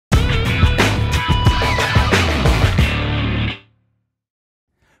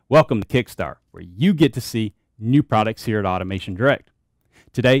Welcome to Kickstarter, where you get to see new products here at Automation Direct.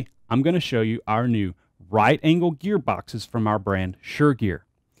 Today, I'm going to show you our new right-angle gearboxes from our brand SureGear.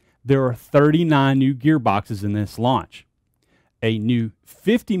 There are 39 new gearboxes in this launch. A new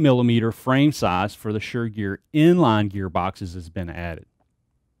 50mm frame size for the SureGear inline gearboxes has been added.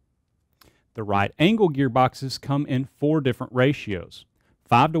 The right-angle gearboxes come in 4 different ratios: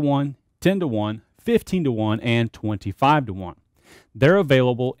 5:1, 10:1, 15:1, and 25:1. They're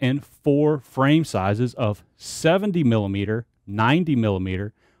available in 4 frame sizes of 70mm,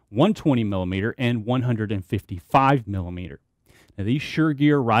 90mm, 120mm, and 155mm. Now, these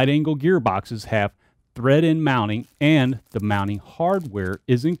SureGear right-angle gearboxes have thread-in mounting, and the mounting hardware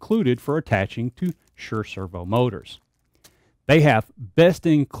is included for attaching to servo motors. They have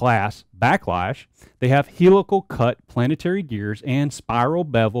best-in-class backlash. They have helical cut planetary gears and spiral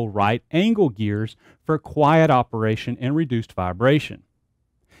bevel right-angle gears for quiet operation and reduced vibration.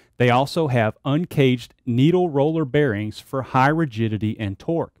 They also have uncaged needle roller bearings for high rigidity and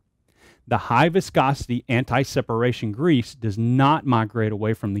torque. The high viscosity anti-separation grease does not migrate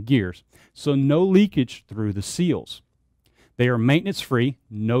away from the gears, so no leakage through the seals. They are maintenance-free,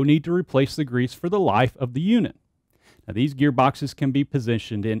 no need to replace the grease for the life of the unit. Now, these gearboxes can be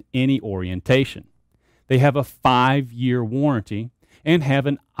positioned in any orientation. They have a 5-year warranty and have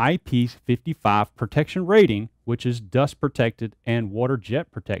an IP55 protection rating, which is dust protected and water jet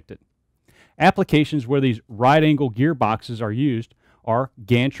protected. Applications where these right-angle gearboxes are used are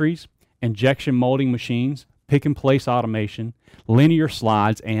gantries, injection molding machines, pick-and-place automation, linear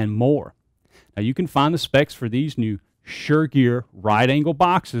slides, and more. Now, you can find the specs for these new SureGear right-angle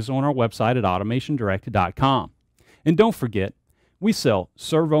boxes on our website at AutomationDirect.com. And don't forget, we sell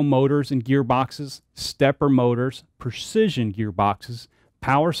servo motors and gearboxes, stepper motors, precision gearboxes,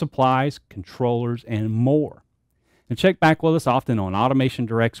 power supplies, controllers, and more. And check back with us often on Automation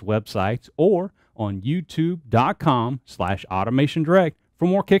Direct's websites or on youtube.com/AutomationDirect for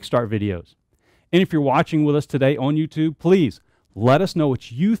more Kickstart videos. And if you're watching with us today on YouTube, please let us know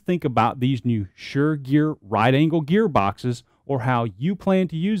what you think about these new SureGear right-angle gearboxes or how you plan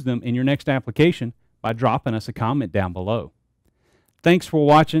to use them in your next application by dropping us a comment down below. Thanks for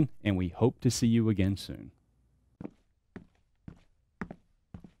watching, and we hope to see you again soon.